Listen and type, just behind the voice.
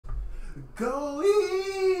Go easy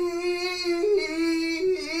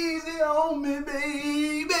on me,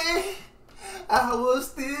 baby. I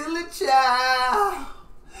was still a child.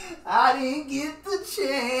 I didn't get the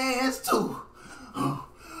chance to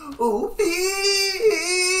feel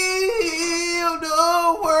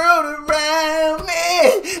the world around me.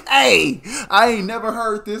 Hey, I ain't never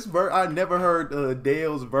heard this I never heard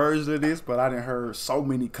Adele's version of this, but I done heard so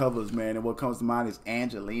many covers, man. And what comes to mind is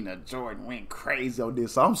Angelina Jordan went crazy on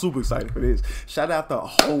this. So I'm super excited for this. Shout out to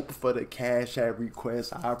Hope for the Cash App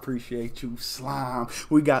request. I appreciate you, Slime.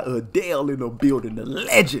 We got Adele in the building, the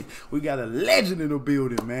legend. We got a legend in the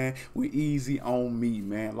building, man. We easy on me,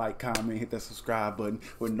 man. Like, comment, hit that subscribe button.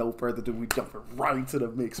 With no further ado, we jumping right into the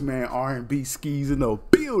mix, man. R&B Sceez in the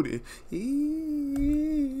building. Easy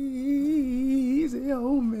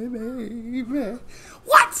on me, baby.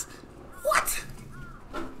 What? What?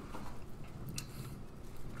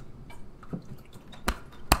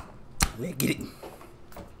 Let's get it.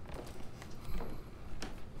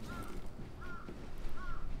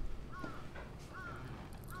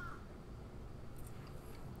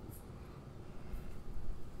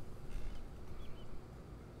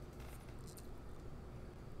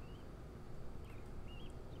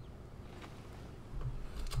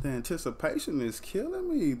 The anticipation is killing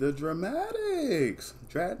me. The dramatics.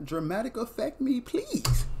 Dramatic affect me,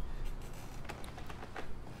 please.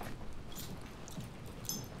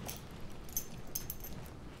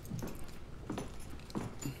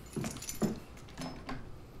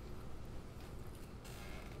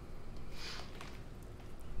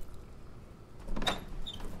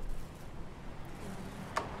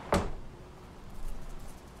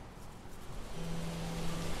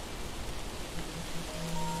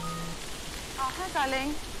 Hi,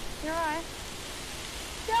 darling. You alright?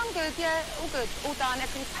 Yeah, I'm good. Yeah, all good. All done.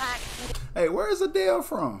 Everything's packed. Hey, where is Adele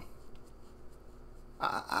from?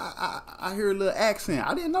 I hear a little accent.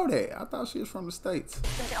 I didn't know that. I thought she was from the States.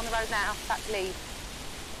 Gonna get on the road now. About to leave.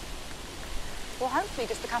 Well, hopefully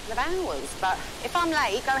just a couple of hours. But if I'm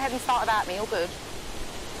late, go ahead and start without me. All good.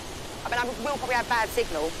 I mean, I will probably have bad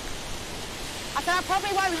signal. I said I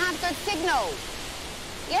probably won't have good signal.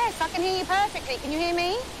 Yes, I can hear you perfectly. Can you hear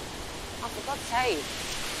me? Oh, for God's sake.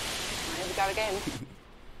 Oh, here we go again.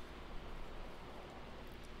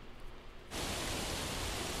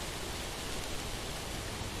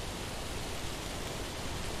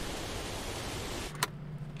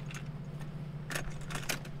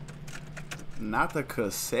 Not the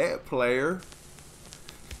cassette player.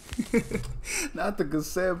 Not the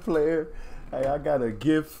cassette player. Hey, I got a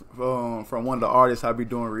gift from one of the artists I be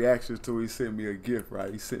doing reactions to. He sent me a gift,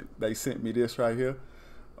 right? They sent me this right here.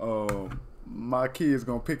 My kid's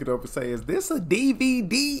gonna pick it up and say, "Is this a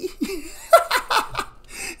DVD?"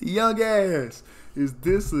 Young ass, is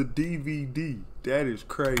this a DVD? That is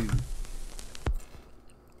crazy.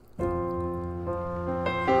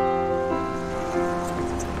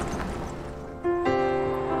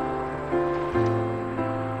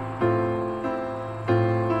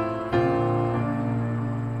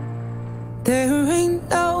 There ain't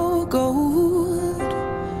no gold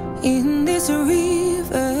in this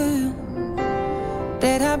river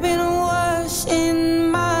that I've been washing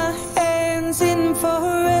my hands in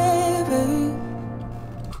forever.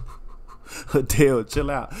 Adele, chill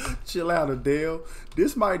out, Adele.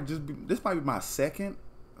 This might be my second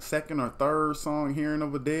or third song hearing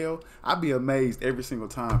of Adele. I'd be amazed every single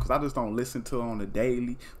time because I just don't listen to her on the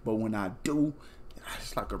daily. But when I do,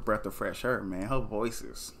 it's like a breath of fresh air, man. Her voice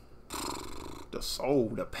is the soul,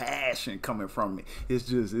 the passion coming from it. It's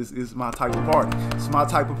just, it's my type of party. It's my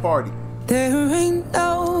type of party. There ain't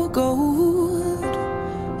no gold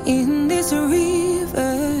in this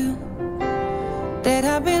river that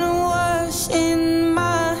I've been washing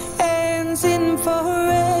my hands in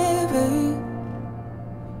forever.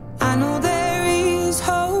 I know there is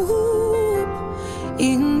hope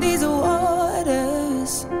in these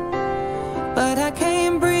waters, but I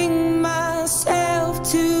can't bring myself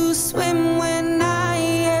to swim when I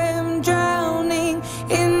am drowning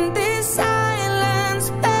in this silence.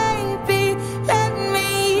 Baby, let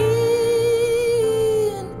me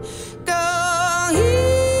in. Go easy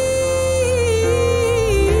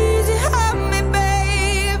on me,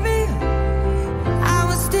 baby. I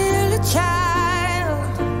was still a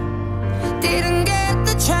child, didn't get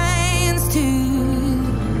the chance to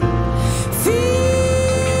feel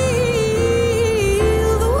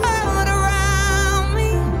the world around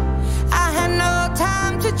me. I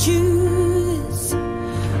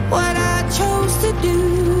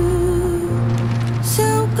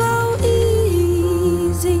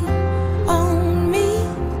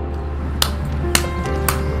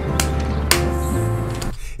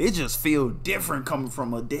it just feel different coming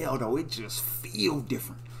from Adele though. It just feel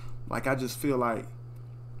different. Like I just feel like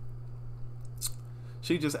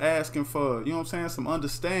she just asking for, you know what I'm saying, some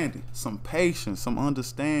understanding, some patience, some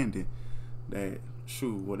understanding that,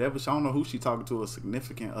 shoot, whatever, I don't know who she talking to, a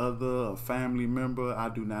significant other, a family member, I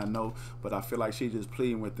do not know, but I feel like she just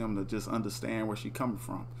pleading with them to just understand where she coming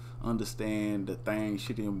from, understand the things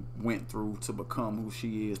she done went through to become who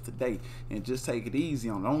she is today, and just take it easy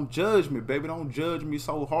on. Don't judge me, baby. Don't judge me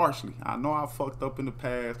so harshly. I know I fucked up in the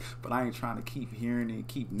past, but I ain't trying to keep hearing it,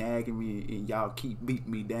 keep nagging me, and y'all keep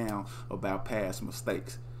beating me down about past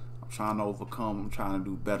mistakes. I'm trying to overcome. I'm trying to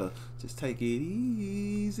do better. Just take it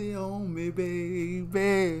easy on me,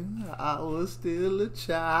 baby. I was still a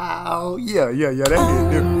child. Yeah. That hit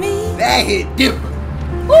different. That hit different.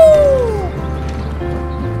 Woo!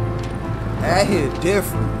 That hit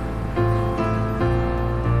different.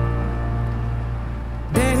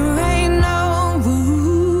 There ain't no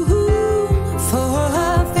room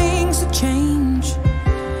for things to change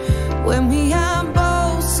when we are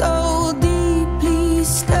both so deeply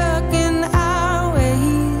stuck in our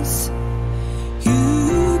ways.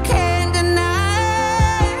 You can't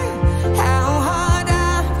deny how hard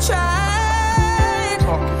I've tried.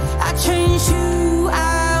 I changed who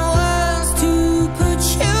I was to put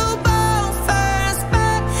you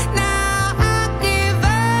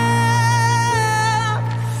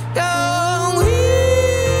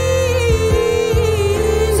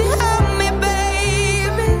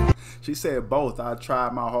She said both. I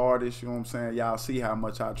tried my hardest, you know what I'm saying? Y'all see how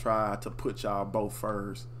much I tried to put y'all both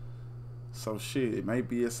first. So shit,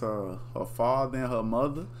 maybe it's her father and her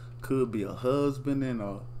mother. Could be a husband and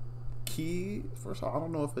a kid. First of all, I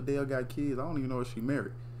don't know if Adele got kids. I don't even know if she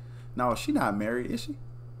married. No, she not married, is she?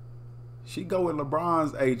 She go with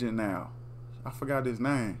LeBron's agent now. I forgot his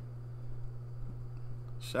name.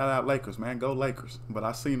 Shout out Lakers, man. Go Lakers. But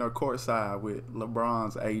I seen her courtside with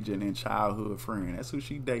LeBron's agent and childhood friend. That's who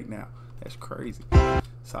she date now. That's crazy.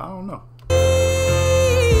 So I don't know.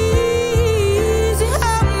 Easy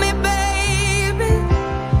on me, baby.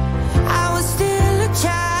 I was still a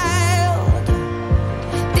child.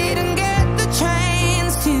 Didn't get the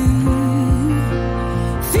chance to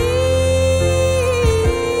feel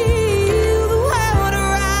the world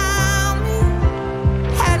around me.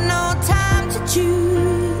 Had no time to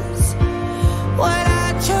choose what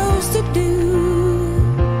I chose to do.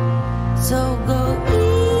 So go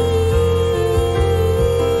easy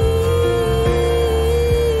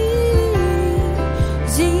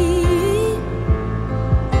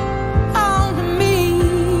on me.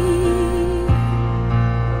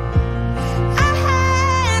 I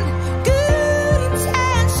had good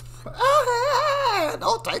intentions.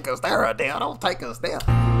 Don't take us there, Adele. Don't take us there. I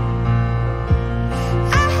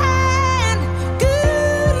had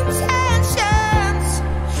good intentions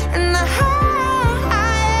and the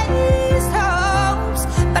highest hopes,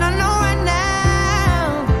 but I know right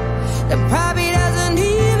now that probably doesn't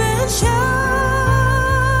even show.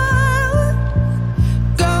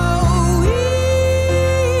 Go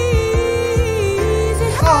easy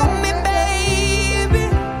on me, baby.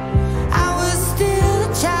 I was still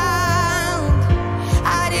a child. I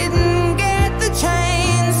didn't get the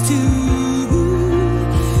chance to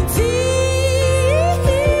feel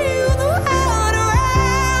the world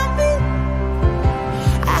around me.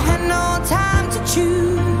 I had no time to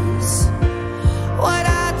choose what I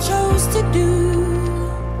chose to do.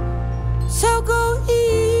 So go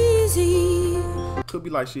easy. Could be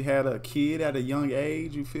like she had a kid at a young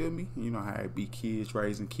age, you feel me? You know how it be, kids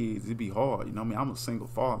raising kids. It'd be hard, you know what I mean? I'm a single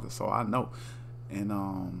father, so I know. And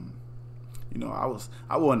you know,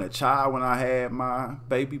 I wasn't a child when I had my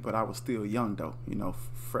baby, but I was still young though, you know,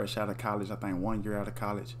 fresh out of college. I think 1 year out of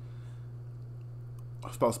college. I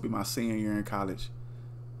was supposed to be my senior year in college.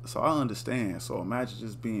 So I understand. So imagine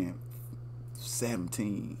just being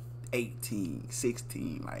 17, 18,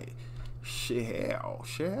 16, like shit hell.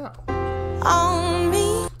 On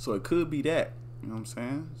me. So it could be that, you know what I'm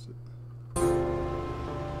saying?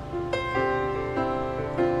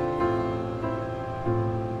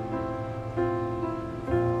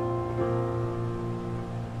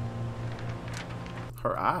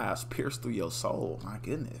 Her eyes pierce through your soul. My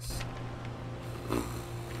goodness.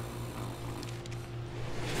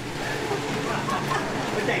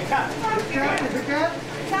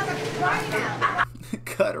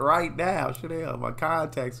 Cut right now. Shit, hell, my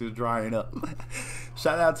contacts is drying up.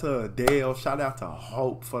 Shout out to Adele. Shout out to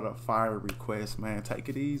Hope for the fire request, man. Take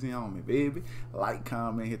it easy on me, baby. Like,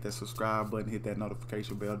 comment, hit that subscribe button, hit that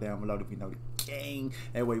notification bell down below to be know the gang.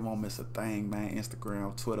 That way you won't miss a thing, man.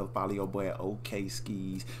 Instagram, Twitter, follow your boy at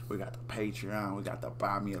OkSceez. We got the Patreon, we got the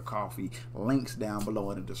Buy Me a Coffee. Links down below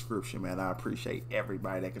in the description, man. I appreciate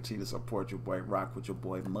everybody that continue to support your boy, rock with your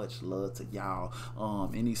boy. Much love to y'all.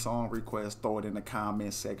 Any song requests, throw it in the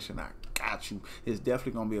comment section. I got you. It's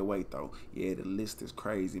definitely gonna be a wait though. Yeah, the list is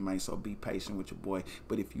crazy, man, so be patient with your boy.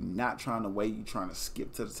 But if you're not trying to wait, you're trying to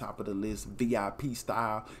skip to the top of the list, VIP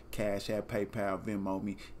style, CashApp, PayPal, Venmo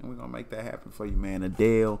me, and we're gonna make that happen for you, man.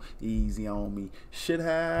 Adele, easy on me. Shit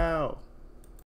how.